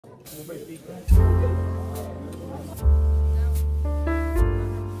Hello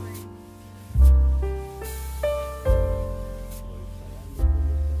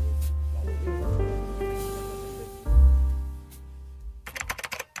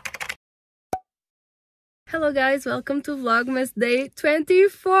guys, welcome to Vlogmas day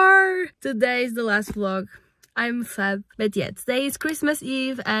 24. Today is the last vlog. I'm sad, but yeah, today is Christmas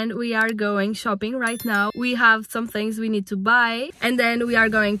Eve and we are going shopping right now. We have some things we need to buy and then we are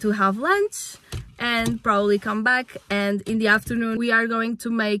going to have lunch and probably come back, and in the afternoon we are going to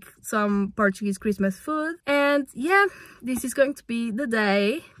make some Portuguese Christmas food. And yeah, this is going to be the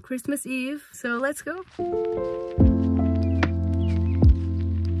day, Christmas Eve, so let's go.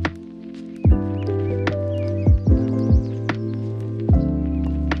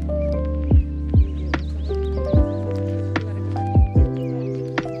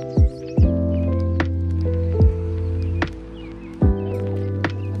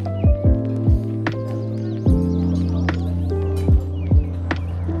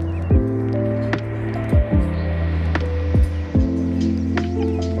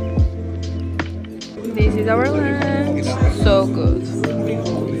 This is our lunch. So good.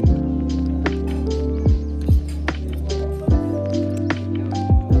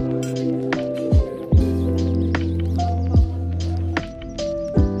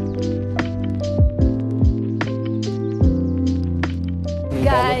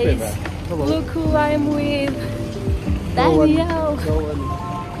 Guys, look who I'm with. Daniel.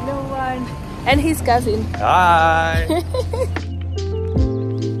 No one. And his cousin. Hi.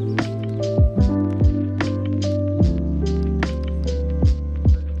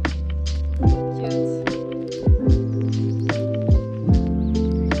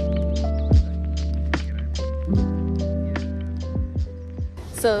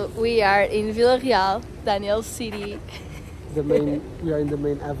 So we are in Villarreal, Daniel's city. We are in the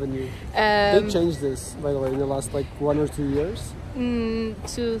main avenue. They changed this, by the way, in the last like 1 or 2 years.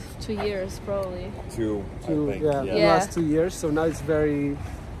 2 years probably. Two, I think. Yeah, the last 2 years. So now it's very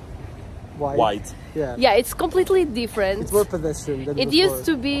wide. Yeah. Yeah, it's completely different. It's more pedestrian than it before. used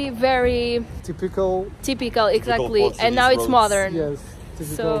to be very typical, exactly, Portuguese and now it's roads. modern. Yes,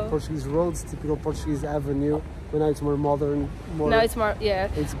 typical Portuguese roads, typical Portuguese avenue. But now it's more modern. Now it's more, yeah.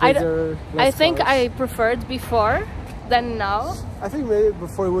 It's bigger. I think cars. I preferred before than now. I think maybe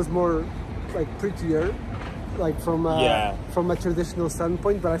before it was more like prettier, like from a traditional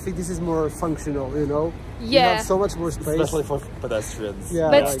standpoint. But I think this is more functional, you know. Yeah. You have so much more space, Especially for pedestrians. Yeah.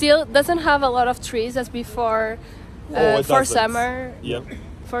 But like, still doesn't have a lot of trees as before. It for doesn't. summer. Yep.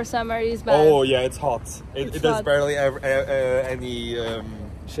 For summer is bad. Oh yeah, it's hot. It It's there's hot. barely any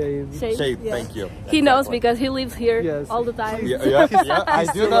shade. shade. Yeah. Thank you. He knows Exactly. because he lives here Yes. all the time. Yeah, I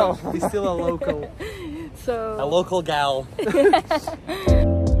do know. He's still a local. So A local gal.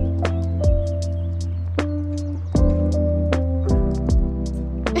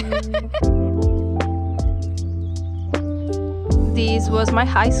 this was my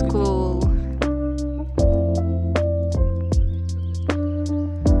high school.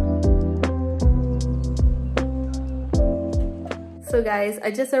 So guys,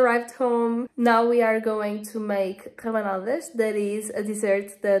 I just arrived home. Now we are going to make rabanadas. That is a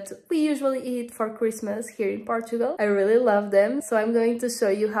dessert that we usually eat for Christmas here in Portugal. I really love them, so I'm going to show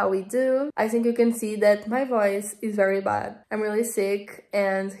you how we do. I think you can see that my voice is very bad. I'm really sick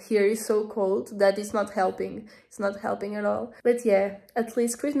and here is so cold that it's not helping. It's not helping at all. But yeah, at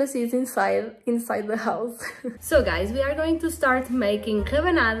least Christmas is inside the house. So guys, we are going to start making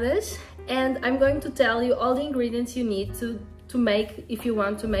rabanadas and I'm going to tell you all the ingredients you need to make if you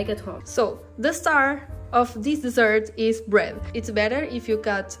want to make at home. So the star of this dessert is bread. It's better if you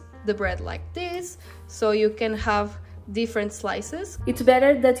cut the bread like this so you can have different slices. It's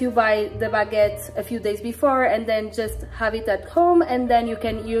better that you buy the baguette a few days before and then just have it at home and then you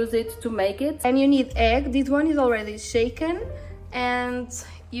can use it to make it. And you need egg. This one is already shaken, and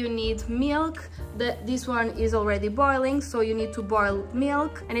you need milk. This one is already boiling, so you need to boil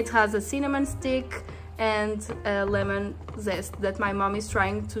milk, and it has a cinnamon stick and a lemon zest that my mom is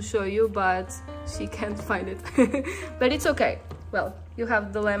trying to show you, but she can't find it. But it's okay. Well, you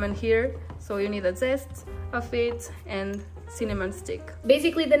have the lemon here, so you need a zest of it and cinnamon stick.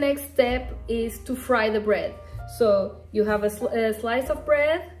 Basically, the next step is to fry the bread. So you have a slice of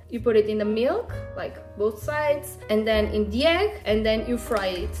bread, you put it in the milk, like both sides, and then in the egg, and then you fry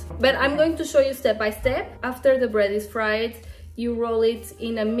it. But I'm going to show you step by step. After the bread is fried, you roll it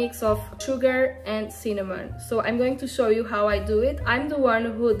in a mix of sugar and cinnamon. So I'm going to show you how I do it. I'm the one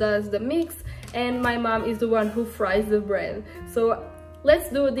who does the mix and my mom is the one who fries the bread. So let's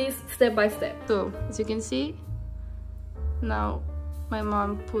do this step by step. So as you can see, now My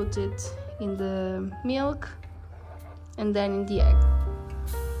mom put it in the milk and then in the egg.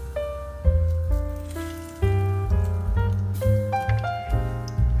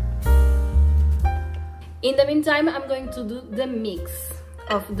 In the meantime, I'm going to do the mix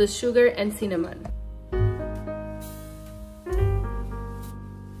of the sugar and cinnamon.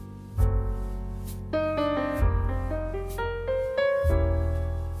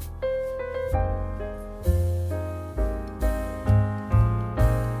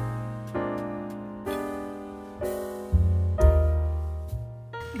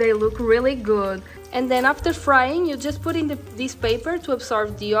 They look really good. And then after frying, you just put in this paper to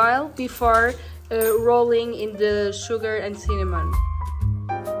absorb the oil before rolling in the sugar and cinnamon.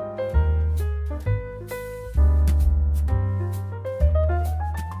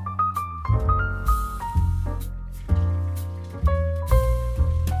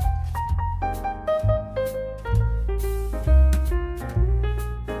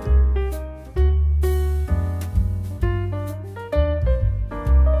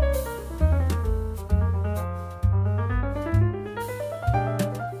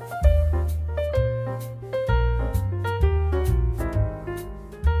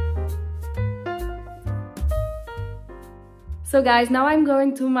 So guys, now I'm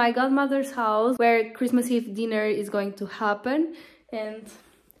going to my godmother's house where Christmas Eve dinner is going to happen. And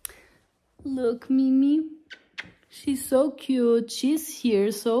look, Mimi, she's so cute. She's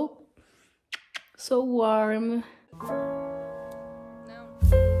here, so warm.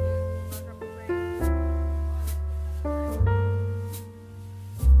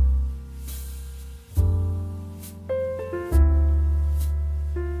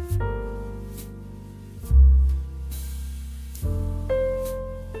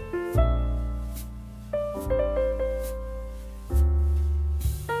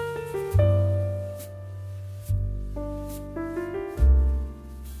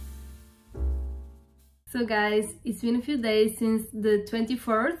 So guys, it's been a few days since the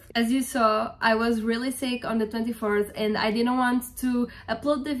 24th. As you saw, I was really sick on the 24th and I didn't want to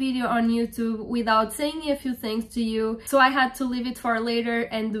upload the video on YouTube without saying a few things to you. So I had to leave it for later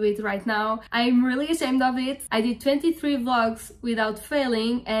and do it right now. I'm really ashamed of it. I did 23 vlogs without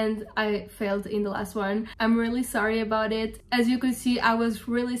failing and I failed in the last one. I'm really sorry about it. As you could see, I was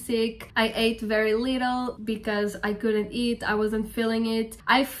really sick. I ate very little because I couldn't eat. I wasn't feeling it.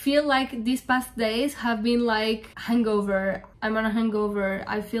 I feel like these past days have been like hangover. I'm on a hangover.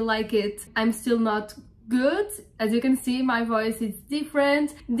 I feel like it. I'm still not good. As you can see, my voice is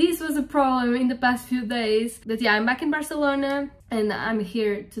different. This was a problem in the past few days. But yeah, I'm back in Barcelona and I'm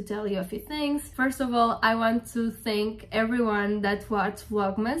here to tell you a few things. First of all, I want to thank everyone that watched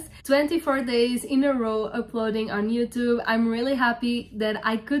Vlogmas. 24 days in a row uploading on YouTube. I'm really happy that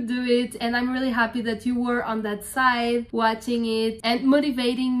I could do it and I'm really happy that you were on that side watching it and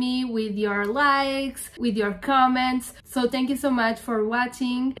motivating me with your likes, with your comments. So thank you so much for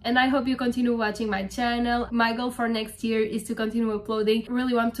watching and I hope you continue watching my channel. My goal for next year is to continue uploading. I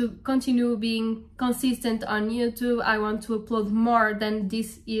really want to continue being consistent on YouTube. I want to upload more than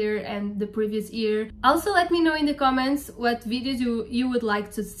this year and the previous year. Also, let me know in the comments what videos you would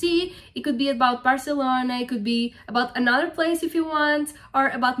like to see. It could be about Barcelona, it could be about another place if you want, or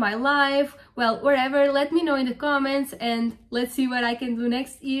about my life. Well, wherever, let me know in the comments and let's see what I can do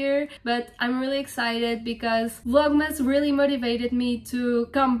next year. But I'm really excited because Vlogmas really motivated me to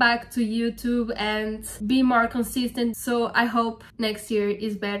come back to YouTube and be more consistent. So I hope next year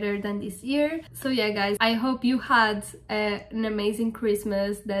is better than this year. So yeah guys, I hope you had an amazing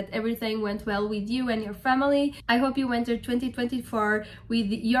Christmas, that everything went well with you and your family. I hope you entered 2024 with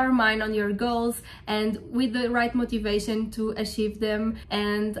your mind on your goals and with the right motivation to achieve them.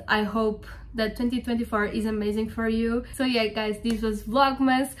 And I hope that 2024 is amazing for you. So yeah guys, this was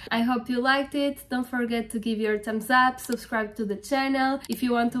Vlogmas. I hope you liked it. Don't forget to give your thumbs up, subscribe to the channel. If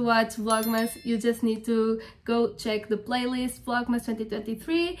you want to watch Vlogmas, you just need to go check the playlist Vlogmas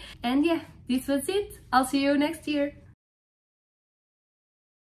 2023. And yeah, this was it. I'll see you next year.